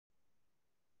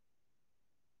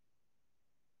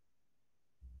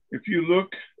If you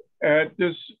look at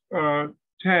this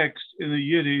text in the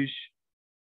Yiddish,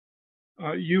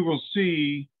 you will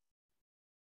see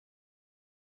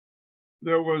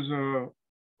there was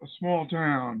a small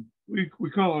town.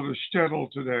 We call it a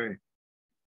shtetl today.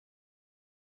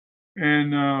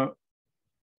 And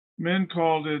men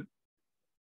called it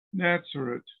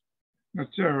Nazareth.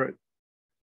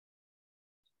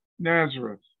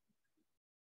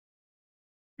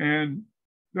 And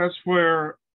that's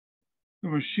where the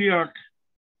Mashiach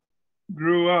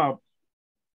grew up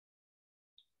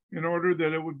in order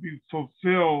that it would be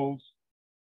fulfilled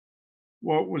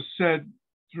what was said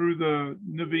through the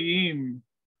Nevi'im,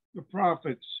 the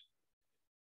prophets,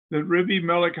 that Rabbi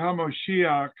Melech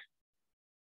HaMoshiach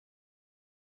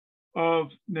of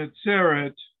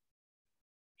Netzaret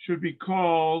should be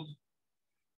called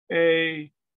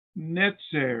a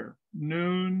Netzer,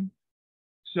 Nun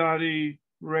Tzadi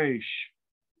Resh.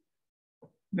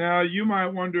 Now, you might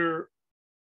wonder,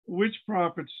 which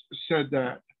prophets said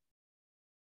that?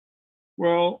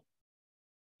 Well,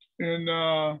 in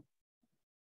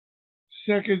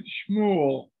 2nd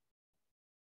Shmuel,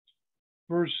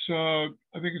 verse, I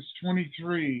think it's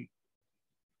 23.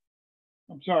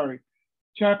 I'm sorry,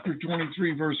 chapter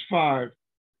 23, verse 5.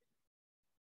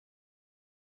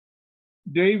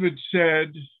 David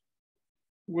said,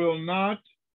 will not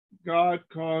God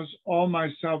cause all my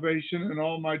salvation and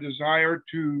all my desire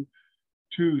to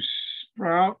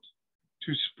sprout,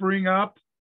 to spring up?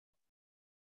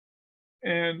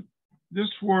 And this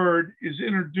word is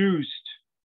introduced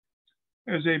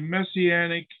as a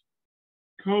messianic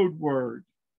code word.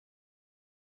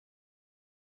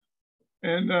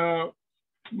 And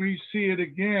we see it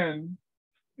again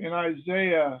in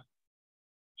Isaiah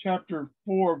chapter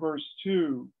 4, verse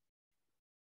 2.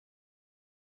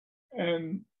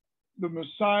 And the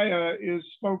Messiah is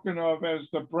spoken of as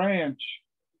the branch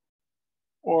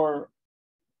or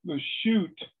the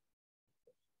shoot.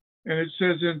 And it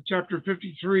says in chapter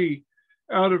 53,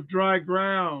 out of dry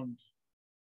ground,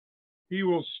 he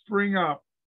will spring up.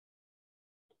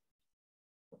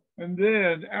 And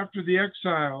then after the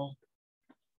exile,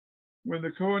 when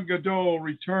the Kohen Gadol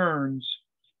returns,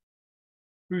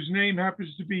 whose name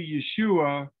happens to be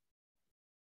Yeshua,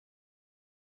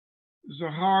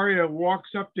 Zechariah walks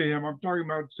up to him. I'm talking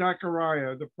about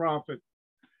Zechariah, the prophet.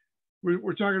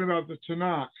 We're talking about the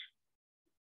Tanakh.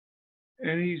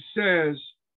 And he says,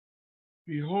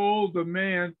 behold the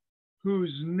man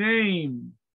whose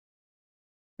name,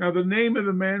 now the name of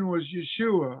the man was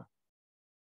Yeshua,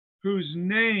 whose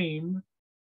name,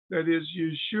 that is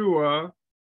Yeshua,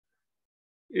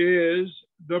 is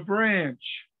the branch,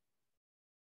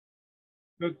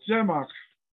 the tzemach,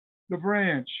 the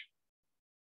branch.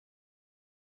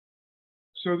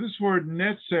 So this word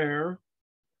netzer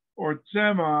or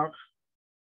tzemach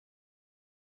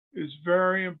is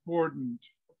very important.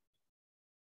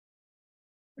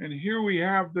 And here we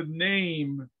have the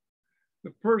name,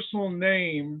 the personal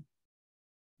name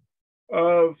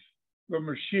of the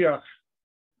Mashiach.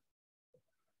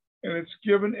 And it's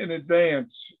given in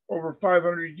advance, over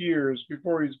 500 years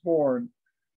before he's born.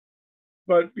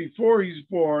 But before he's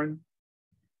born,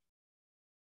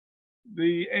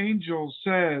 the angel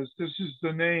says, this is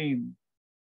the name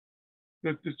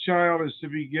that the child is to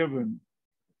be given.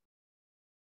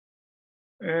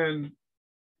 And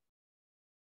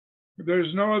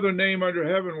there's no other name under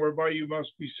heaven whereby you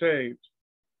must be saved.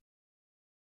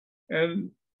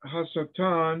 And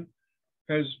Hasatan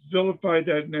has vilified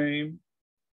that name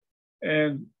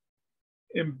and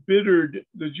embittered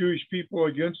the Jewish people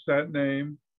against that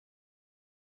name,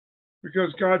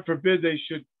 because God forbid they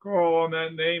should call on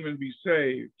that name and be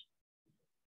saved,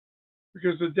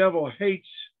 because the devil hates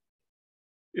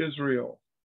Israel,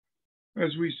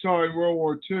 as we saw in World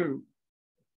War II.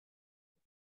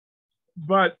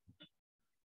 But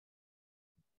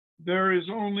there is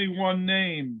only one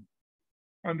name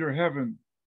under heaven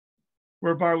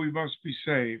whereby we must be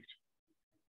saved.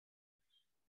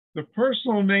 The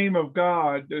personal name of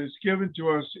God that is given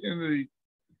to us in the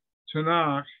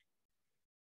Tanakh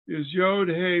is Yod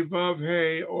He Vav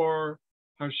He, or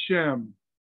Hashem,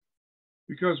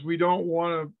 because we don't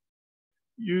want to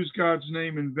use God's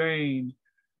name in vain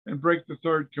and break the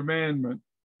third commandment.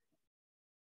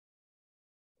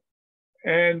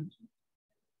 And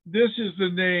this is the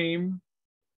name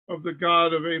of the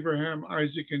God of Abraham,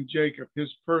 Isaac, and Jacob, his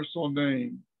personal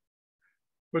name.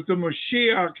 But the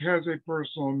Mashiach has a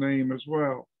personal name as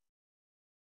well.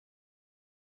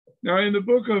 Now, in the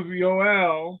book of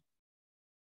Yoel,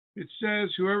 it says,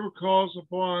 whoever calls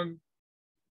upon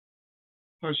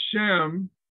Hashem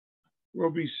will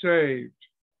be saved.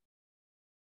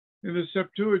 In the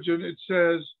Septuagint, it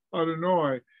says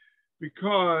Adonai.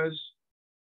 because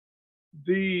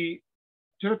the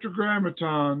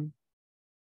Tetragrammaton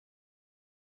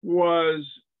was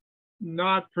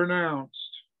not pronounced.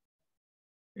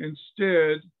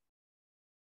 Instead,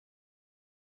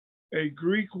 a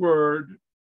Greek word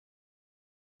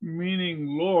meaning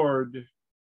Lord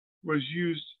was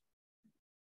used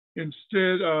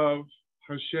instead of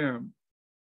Hashem.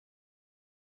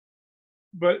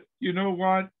 But you know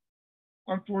what?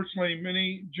 Unfortunately,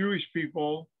 many Jewish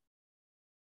people,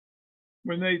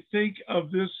 when they think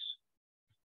of this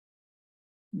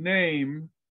name,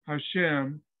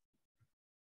 Hashem,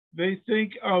 they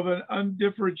think of an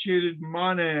undifferentiated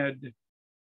monad,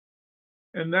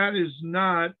 and that is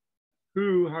not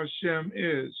who Hashem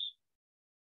is.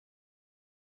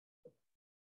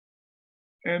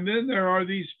 And then there are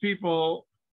these people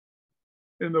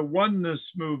in the oneness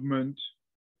movement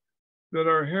that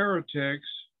are heretics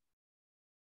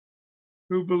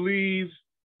who believe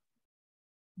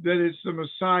that it's the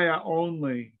Messiah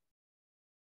only,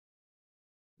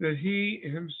 that he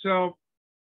himself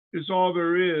is all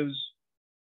there is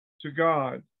to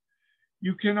God.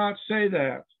 You cannot say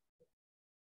that.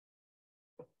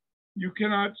 You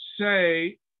cannot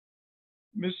say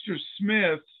Mr.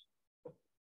 Smith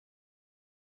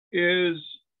is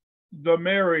the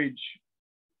marriage.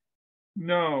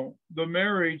 No, the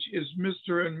marriage is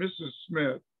Mr. and Mrs.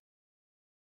 Smith.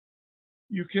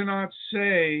 You cannot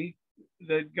say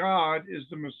that God is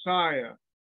the Messiah.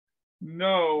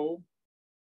 No,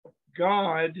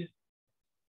 God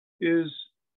is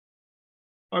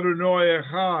Adonai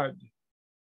Echad.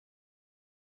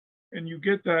 And you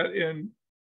get that in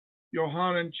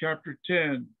Yohanan chapter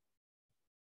 10.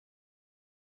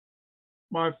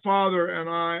 My Father and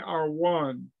I are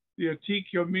one. The Atik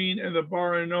Yomin and the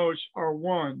Bar Enosh are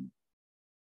one.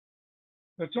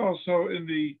 That's also in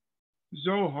the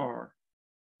Zohar.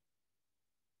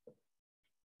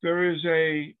 There is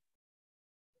a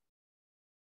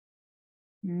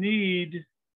need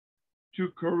to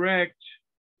correct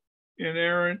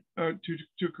errant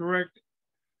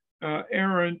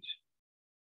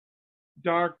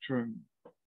doctrine.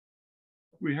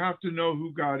 We have to know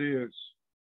who God is.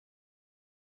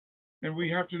 And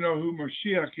we have to know who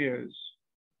Mashiach is.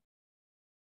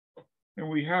 And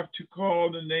we have to call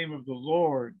the name of the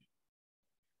Lord.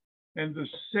 And the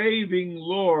saving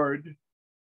Lord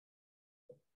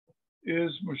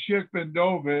is Mashiach ben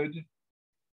David.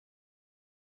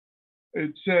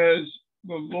 It says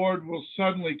the Lord will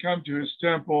suddenly come to his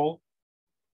temple.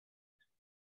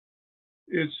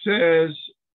 It says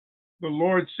the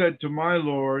Lord said to my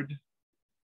Lord.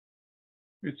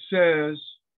 It says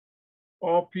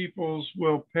all peoples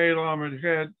will pay Lamed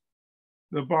Het,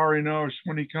 the Bar Enosh,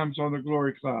 when he comes on the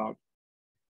glory cloud.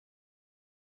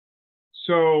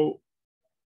 So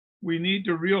we need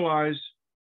to realize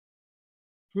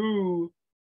who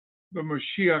the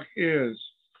Mashiach is.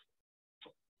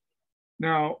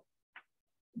 Now,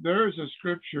 there is a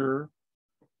scripture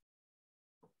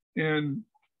in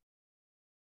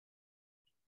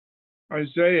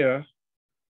Isaiah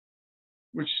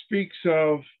which speaks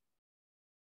of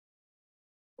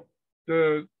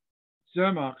the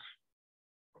Zemach,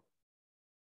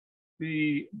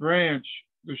 the branch,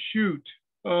 the shoot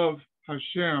of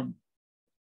Hashem.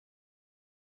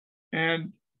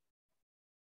 And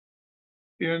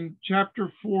in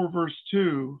chapter 4, verse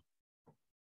 2,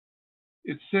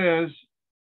 it says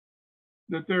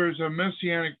that there is a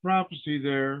messianic prophecy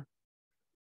there.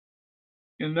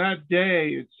 In that day,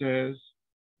 it says,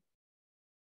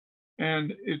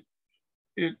 and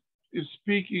it is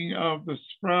speaking of the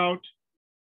sprout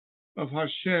of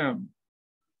Hashem,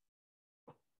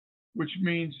 which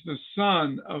means the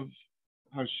son of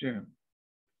Hashem.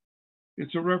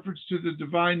 It's a reference to the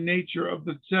divine nature of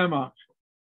the Tzemach.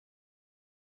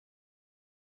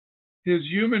 His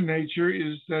human nature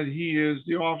is that he is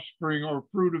the offspring or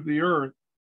fruit of the earth,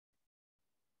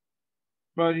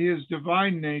 but his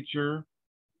divine nature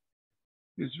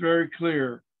is very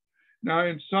clear. Now,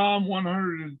 in Psalm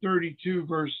 132,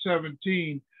 verse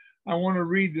 17, I want to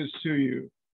read this to you.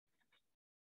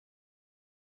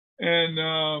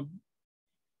 And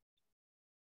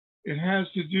it has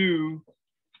to do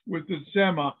with the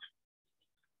Tzemach.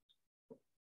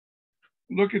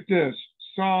 Look at this,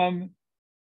 Psalm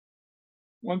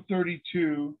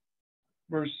 132,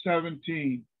 verse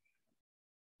 17.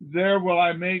 There will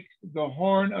I make the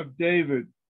horn of David,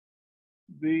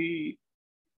 the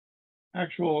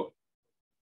actual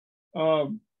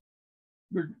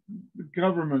the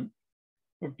government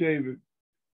of David,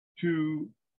 to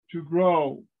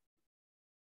grow.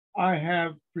 I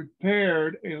have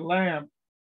prepared a lamp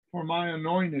for my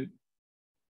anointed,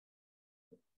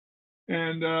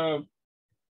 And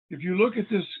if you look at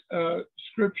this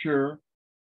scripture,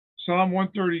 Psalm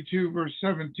 132, verse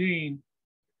 17,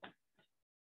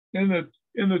 in the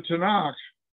Tanakh,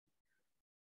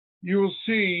 you will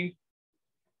see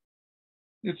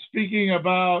it's speaking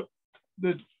about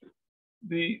the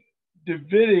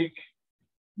Davidic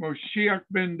Moshiach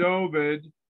ben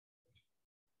David,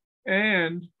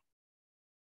 and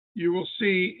you will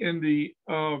see in the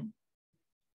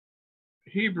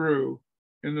Hebrew,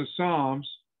 in the Psalms,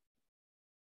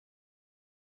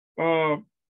 and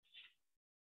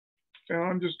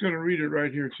I'm just going to read it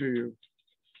right here to you.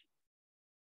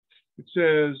 It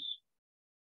says,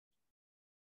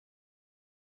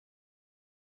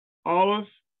 Aleph,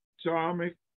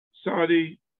 Tamik,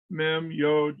 Sadi, Mem,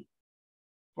 Yod,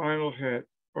 final het,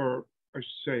 or I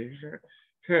should say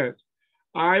het.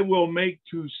 I will make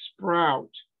to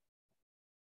sprout.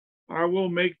 I will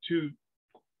make to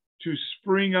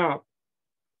spring up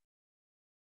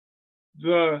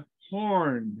the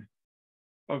horn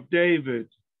of David.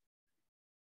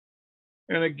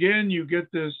 And again, you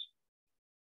get this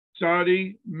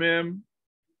Sadi, Mem,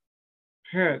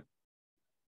 Het,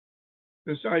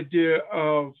 this idea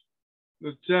of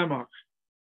the Tzemach,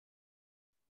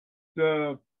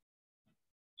 the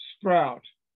sprout.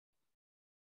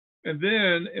 And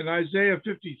then in Isaiah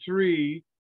 53,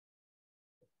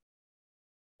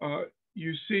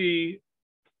 you see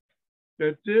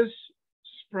that this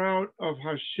sprout of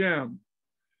Hashem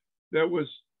that was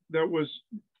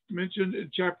mentioned in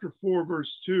chapter 4,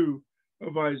 verse 2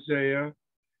 of Isaiah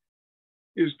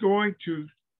is going to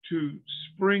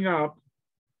spring up,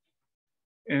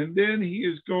 and then he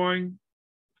is going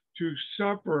to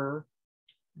suffer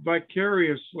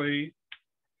vicariously,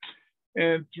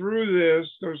 and through this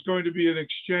there's going to be an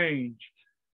exchange.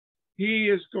 He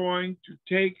is going to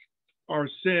take our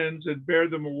sins and bear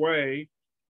them away,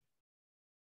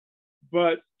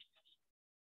 but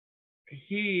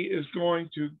he is going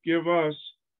to give us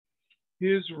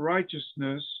his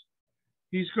righteousness.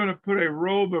 He's going to put a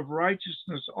robe of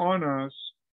righteousness on us.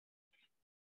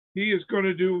 He is going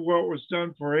to do what was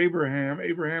done for Abraham.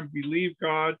 Abraham believed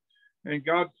God, and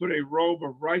God put a robe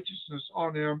of righteousness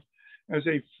on him as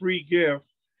a free gift.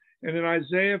 And in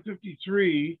Isaiah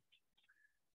 53,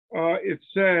 it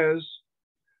says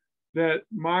that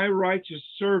my righteous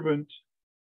servant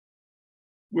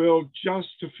will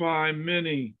justify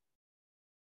many.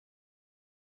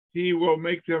 He will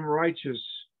make them righteous.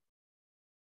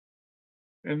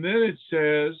 And then it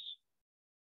says,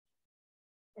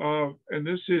 and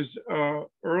this is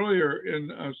earlier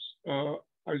in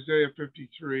Isaiah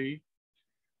 53,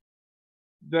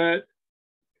 that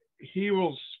he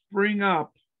will spring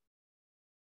up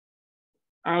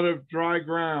out of dry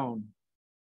ground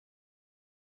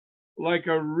like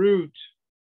a root,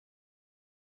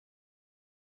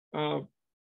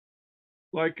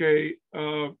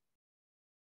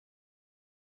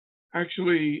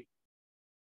 actually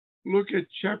look at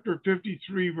chapter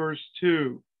 53, verse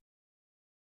 2,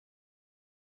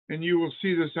 and you will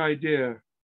see this idea.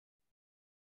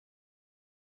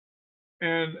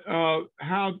 And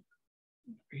how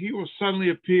he will suddenly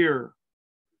appear.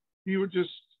 He would just,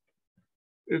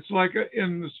 it's like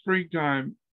in the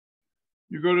springtime.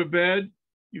 You go to bed,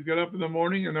 you get up in the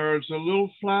morning, and there's a little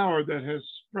flower that has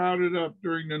sprouted up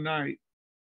during the night.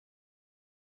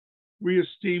 We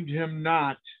esteemed him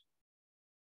not.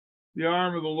 The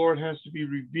arm of the Lord has to be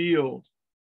revealed.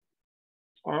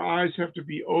 Our eyes have to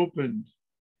be opened.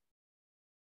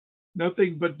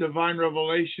 Nothing but divine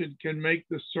revelation can make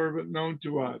the servant known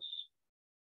to us.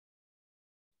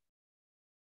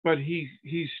 But he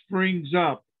springs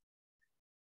up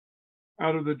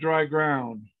out of the dry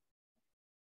ground.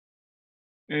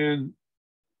 And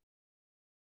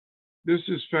this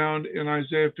is found in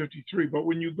Isaiah 53. But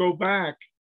when you go back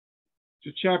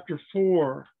to chapter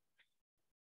 4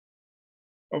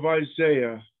 of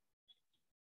Isaiah,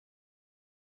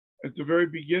 at the very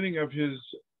beginning of his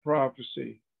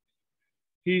prophecy,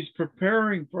 he's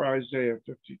preparing for Isaiah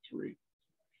 53.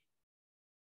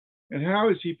 And how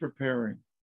is he preparing?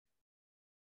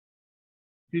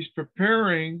 He's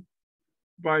preparing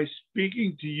by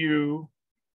speaking to you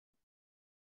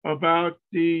about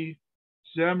the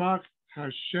Tzemach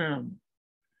Hashem,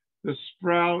 the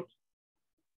sprout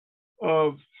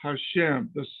of Hashem,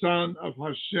 the son of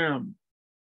Hashem.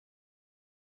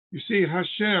 You see,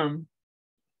 Hashem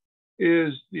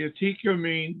is the Atik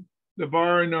Yamin, the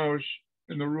Bar Enosh,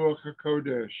 and the Ruach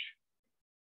HaKodesh.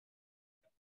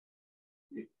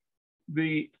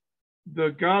 The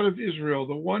God of Israel,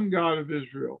 the one God of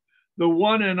Israel, the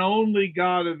one and only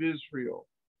God of Israel,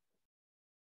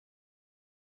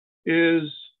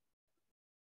 is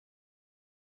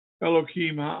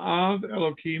Elohim Ha'av,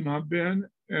 Elohim Haben,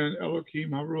 and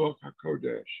Elohim HaRuach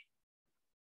HaKodesh.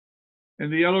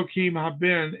 And the Elohim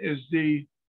Haben is the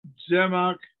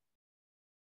Zemach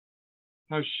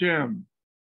Hashem.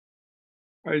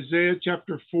 Isaiah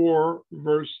chapter 4,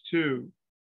 verse 2.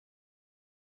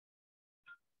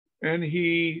 And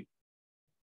he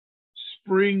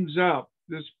springs up,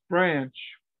 this branch,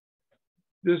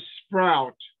 this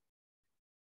sprout,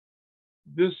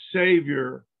 this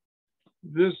Savior,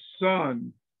 this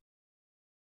Son,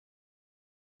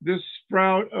 this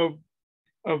sprout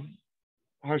of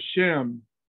Hashem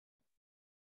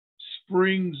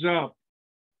springs up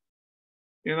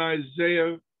in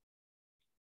Isaiah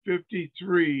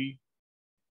 53,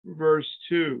 verse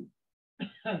 2.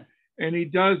 And he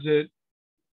does it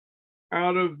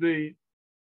out of the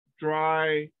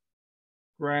dry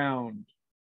ground.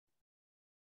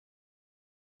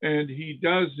 And he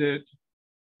does it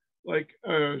like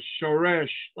a shoresh,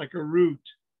 like a root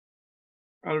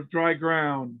out of dry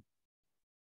ground.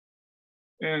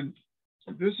 And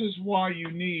this is why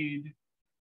you need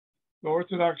the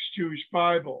Orthodox Jewish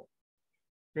Bible,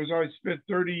 because I spent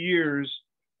 30 years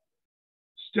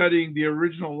studying the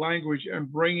original language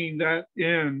and bringing that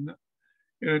in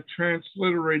a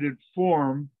transliterated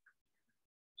form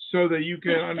so that you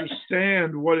can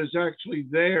understand what is actually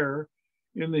there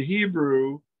in the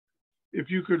Hebrew, if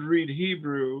you could read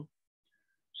Hebrew,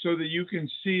 so that you can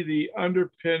see the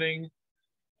underpinning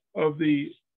of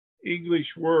the English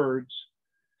words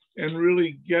and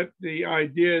really get the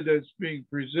idea that's being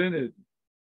presented.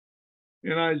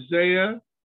 In Isaiah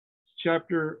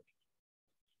chapter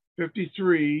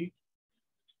 53,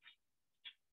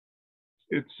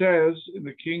 it says in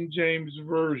the King James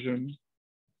Version,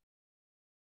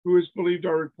 "Who has believed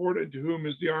our report, and to whom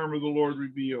is the arm of the Lord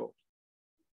revealed?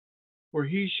 For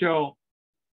he shall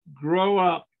grow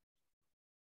up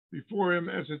before him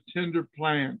as a tender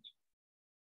plant.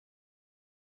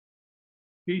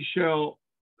 He shall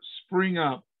spring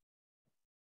up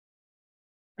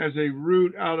as a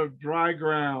root out of dry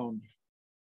ground,"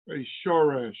 a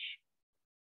shoresh.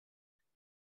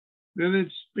 Then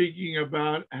it's speaking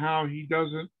about how he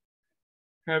doesn't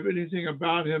have anything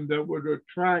about him that would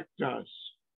attract us.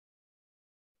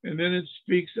 And then it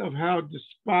speaks of how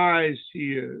despised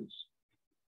he is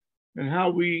and how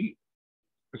we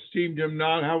esteemed him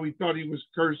not, how we thought he was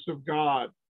cursed of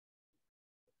God,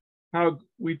 how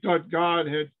we thought God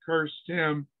had cursed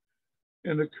him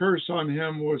and the curse on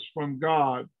him was from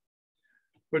God.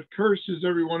 But curse is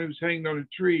everyone who's hanged on a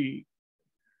tree.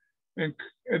 And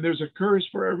there's a curse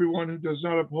for everyone who does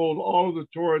not uphold all of the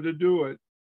Torah to do it.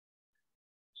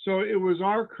 So it was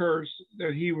our curse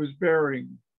that he was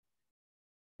bearing.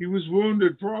 He was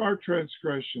wounded for our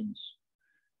transgressions.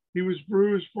 He was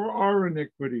bruised for our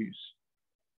iniquities.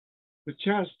 The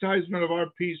chastisement of our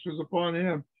peace was upon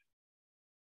him.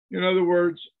 In other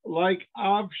words, like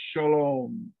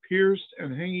Avshalom, pierced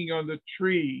and hanging on the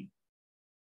tree,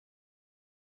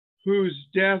 whose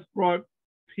death brought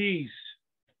peace,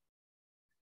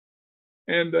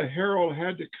 and the herald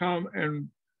had to come and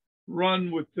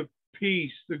run with the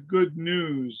peace, the good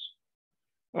news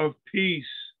of peace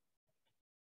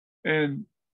and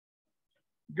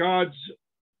God's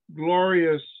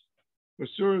glorious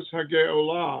Basuras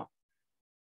Hageolah.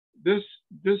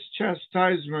 This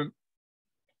chastisement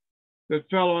that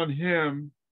fell on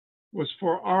him was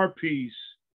for our peace.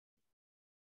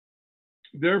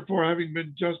 Therefore, having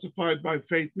been justified by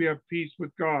faith, we have peace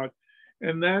with God.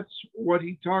 And that's what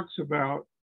he talks about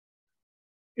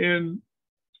in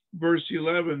verse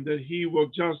 11, that he will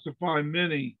justify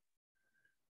many.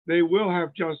 They will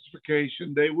have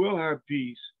justification. They will have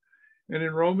peace. And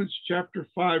in Romans chapter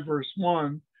 5, verse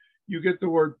 1, you get the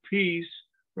word peace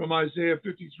from Isaiah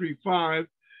 53:5,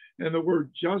 and the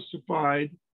word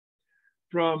justified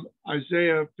from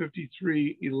Isaiah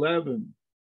 53:11.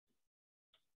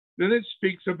 Then it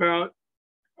speaks about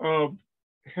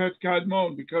Het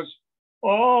Kadmon, because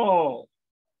all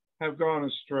have gone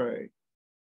astray.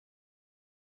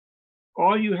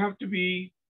 All you have to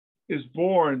be is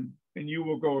born and you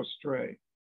will go astray.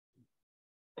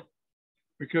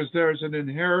 Because there's an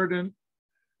inherited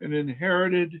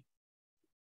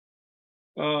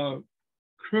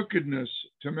crookedness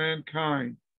to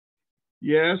mankind.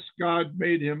 Yes, God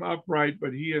made him upright,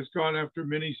 but he has gone after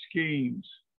many schemes.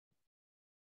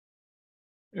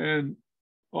 And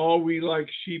all we like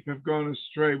sheep have gone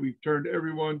astray. We've turned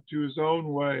everyone to his own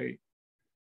way.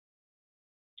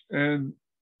 And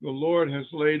the Lord has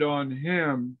laid on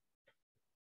him,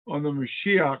 on the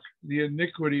Mashiach, the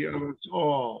iniquity of us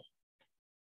all.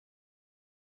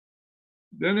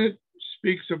 Then it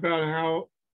speaks about how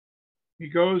he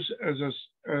goes as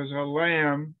a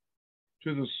lamb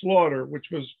to the slaughter, which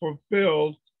was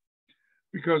fulfilled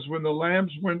because when the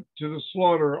lambs went to the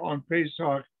slaughter on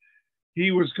Pesach,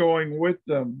 he was going with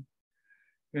them,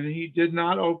 and he did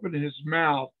not open his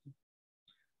mouth.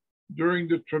 During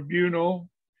the tribunal,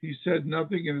 he said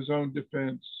nothing in his own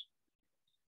defense.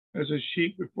 As a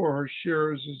sheep before her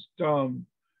shearers is dumb,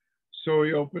 so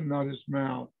he opened not his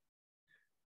mouth.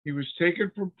 He was taken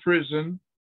from prison,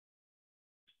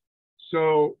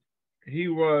 so he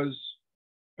was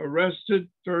arrested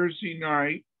Thursday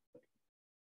night,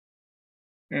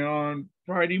 and on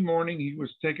Friday morning he was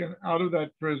taken out of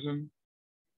that prison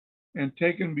and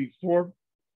taken before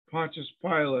Pontius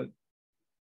Pilate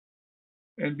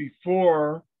and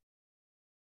before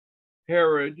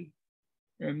Herod,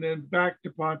 and then back to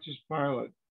Pontius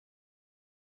Pilate.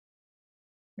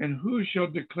 And who shall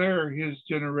declare his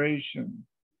generation?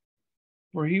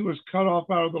 For he was cut off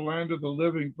out of the land of the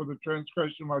living for the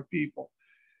transgression of my people.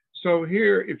 So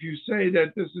here, if you say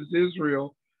that this is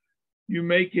Israel, you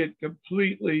make it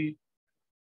completely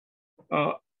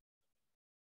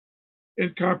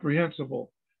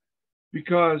incomprehensible,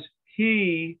 because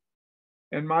he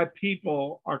and my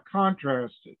people are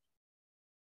contrasted.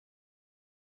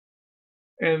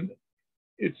 And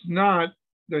it's not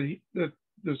that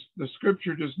the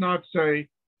scripture does not say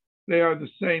they are the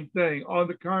same thing. On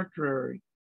the contrary,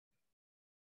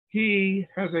 he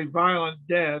has a violent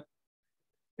death,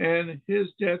 and his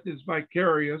death is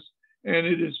vicarious, and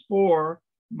it is for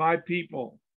my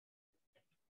people.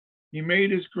 He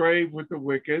made his grave with the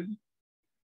wicked,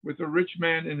 with the rich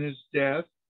man in his death.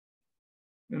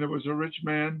 And there was a rich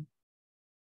man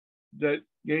that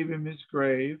gave him his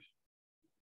grave.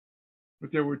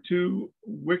 But there were two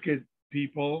wicked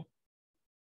people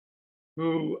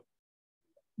who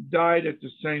died at the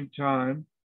same time.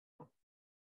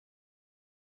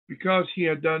 Because he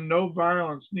had done no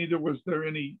violence, neither was there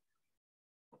any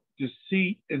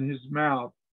deceit in his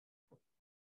mouth.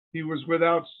 He was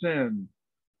without sin,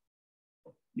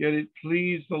 yet it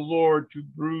pleased the Lord to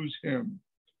bruise him.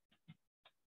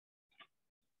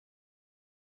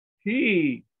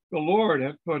 He, the Lord,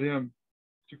 hath put him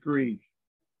to grief.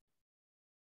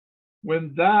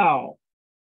 When thou,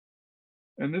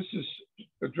 and this is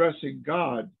addressing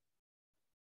God,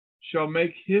 shall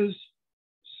make his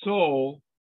soul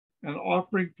an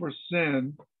offering for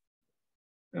sin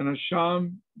and a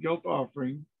sham guilt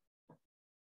offering,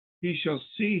 he shall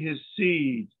see his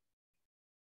seed.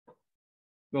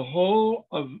 The whole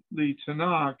of the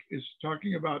Tanakh is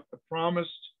talking about the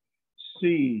promised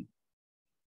seed.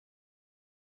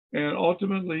 And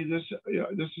ultimately, this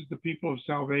is the people of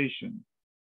salvation.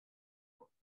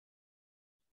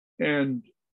 And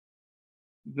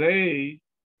they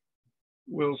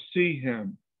will see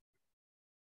him.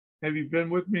 Have you been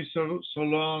with me so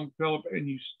long, Philip, and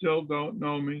you still don't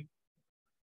know me?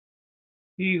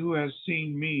 He who has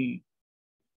seen me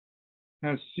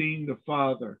has seen the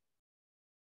Father.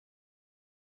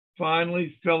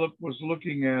 Finally, Philip was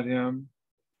looking at him,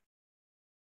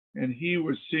 and he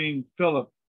was seeing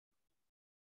Philip,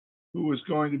 who was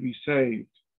going to be saved.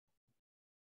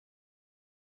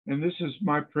 And this is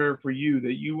my prayer for you,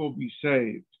 that you will be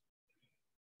saved.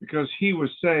 Because he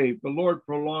was saved, the Lord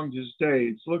prolonged his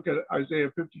days. Look at Isaiah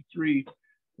 53,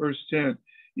 verse 10.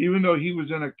 Even though he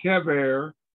was in a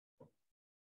kever,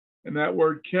 and that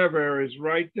word kever is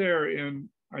right there in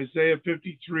Isaiah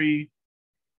 53,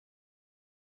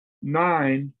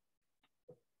 9.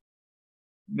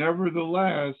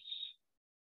 Nevertheless,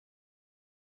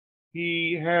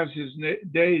 he has his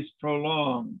days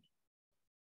prolonged.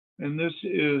 And this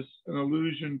is an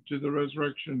allusion to the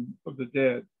resurrection of the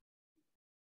dead.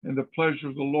 And the pleasure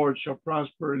of the Lord shall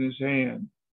prosper in his hand.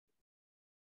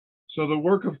 So the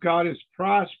work of God is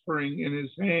prospering in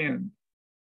his hand,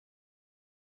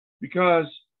 because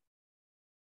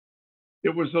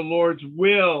it was the Lord's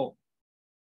will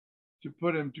to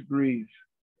put him to grief,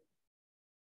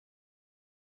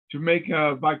 to make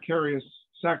a vicarious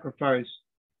sacrifice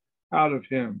out of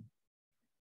him,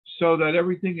 so that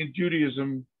everything in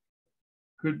Judaism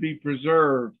could be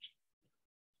preserved.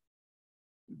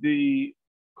 The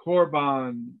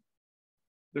Korban,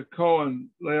 the Kohen,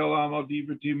 Leolam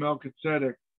al-Divati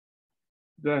Melchizedek,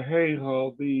 the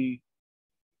Hehel, the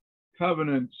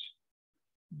covenants,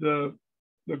 the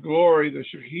glory, the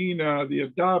Shekhinah, the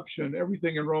adoption,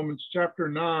 everything in Romans chapter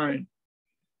 9,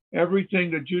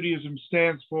 everything that Judaism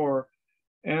stands for,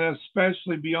 and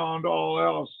especially beyond all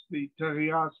else, the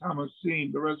Teriyas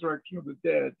Hamasim, the resurrection of the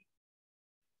dead.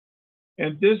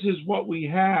 And this is what we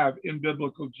have in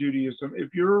biblical Judaism.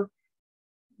 If your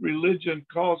religion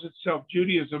calls itself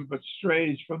Judaism but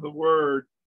strays from the word,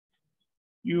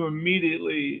 you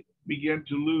immediately begin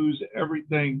to lose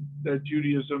everything that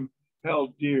Judaism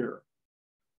held dear.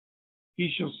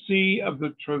 He shall see of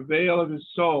the travail of his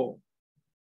soul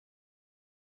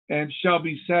and shall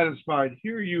be satisfied.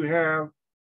 Here you have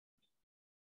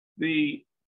the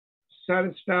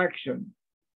satisfaction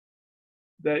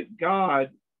that God,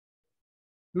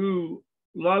 who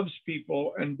loves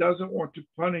people and doesn't want to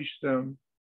punish them,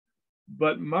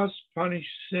 but must punish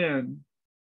sin,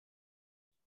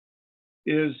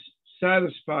 is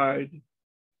satisfied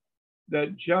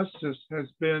that justice has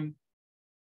been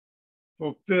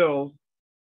fulfilled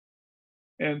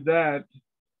and that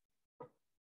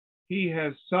he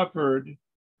has suffered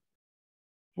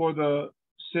for the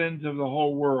sins of the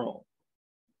whole world.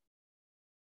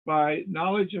 By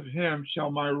knowledge of him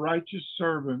shall my righteous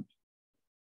servant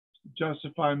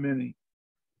justify many,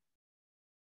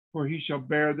 for he shall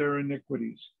bear their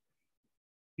iniquities.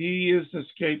 He is the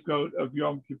scapegoat of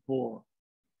Yom Kippur.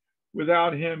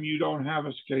 Without him, you don't have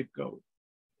a scapegoat.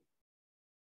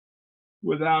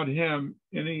 Without him,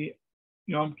 any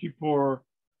Yom Kippur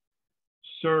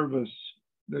service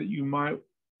that you might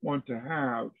want to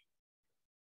have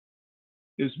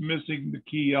is missing the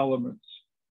key elements.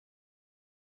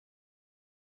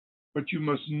 But you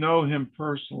must know him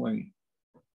personally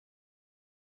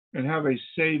and have a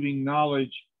saving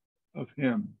knowledge of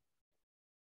him.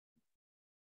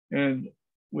 And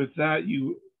with that,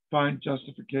 you find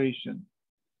justification.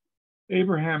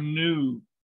 Abraham knew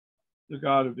the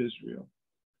God of Israel,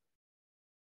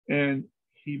 and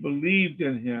he believed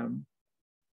in him.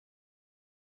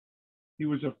 He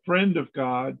was a friend of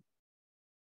God.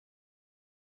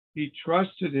 He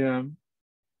trusted him.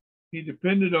 He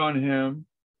depended on him.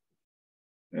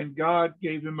 And God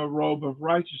gave him a robe of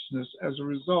righteousness as a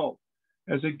result,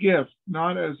 as a gift,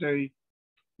 not as a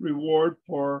reward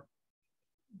for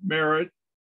merit,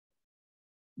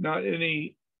 not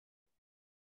any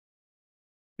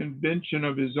invention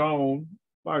of his own.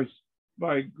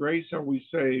 By grace are we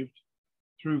saved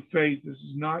through faith. This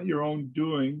is not your own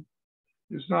doing.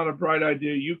 It's not a bright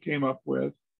idea you came up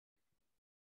with.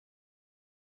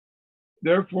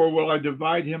 Therefore will I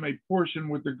divide him a portion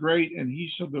with the great, and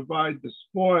he shall divide the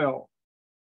spoil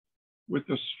with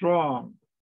the strong.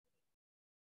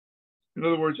 In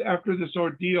other words, after this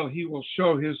ordeal, he will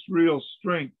show his real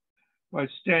strength by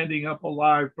standing up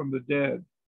alive from the dead.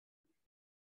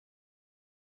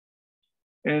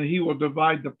 And he will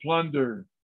divide the plunder,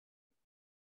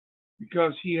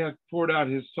 because he hath poured out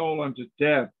his soul unto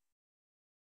death,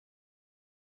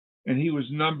 and he was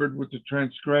numbered with the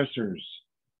transgressors.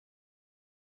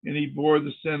 And he bore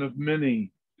the sin of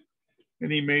many,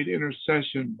 and he made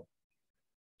intercession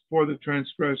for the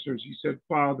transgressors. He said,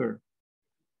 Father,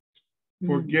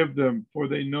 forgive them, for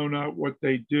they know not what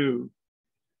they do.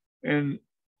 And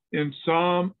in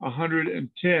Psalm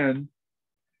 110,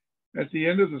 at the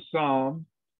end of the Psalm,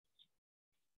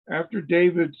 after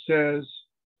David says,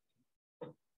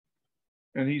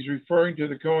 and he's referring to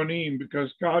the Kohanim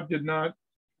because God did not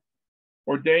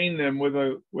ordain them with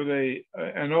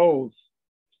an oath,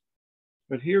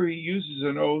 but here he uses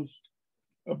an oath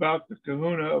about the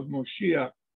kahuna of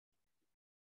Moshiach.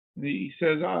 And he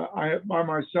says, by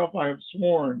myself I have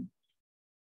sworn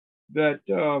that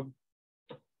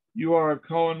you are a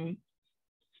Kohen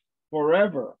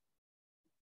forever.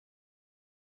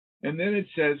 And then it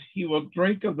says, he will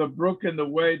drink of the brook in the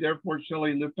way, therefore shall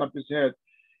he lift up his head.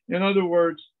 In other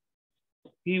words,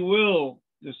 he will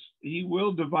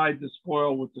divide the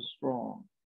spoil with the strong.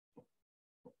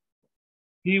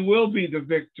 He will be the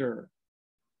victor.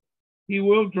 He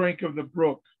will drink of the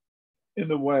brook in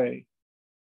the way.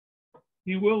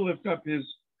 He will lift up his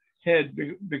head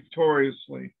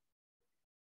victoriously.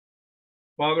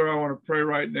 Father, I want to pray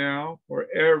right now for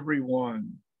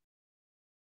everyone,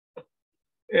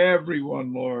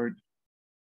 Lord,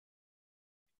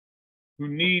 who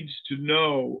needs to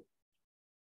know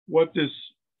what this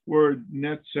word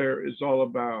netzer is all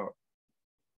about.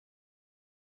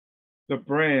 The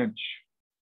branch,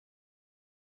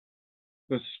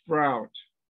 the sprout,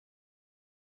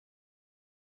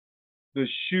 the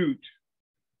shoot,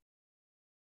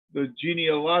 the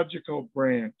genealogical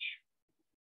branch.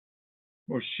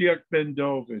 Moshiach ben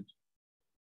David,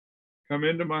 come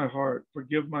into my heart,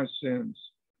 forgive my sins,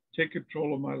 take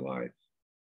control of my life,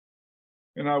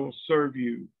 and I will serve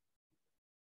you,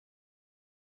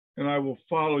 and I will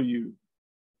follow you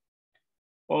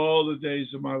all the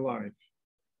days of my life,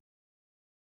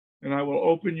 and I will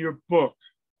open your book.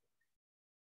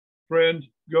 Friend,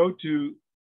 go to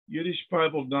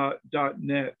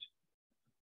yiddishbible.net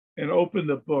and open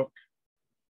the book.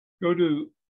 Go to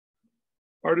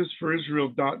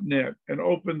artistforisrael.net and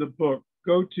open the book.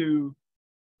 Go to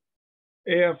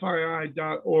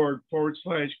afii.org/O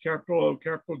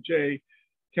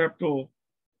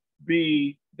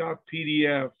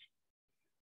B.PDF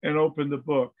and open the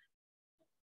book.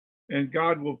 And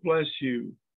God will bless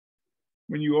you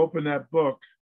when you open that book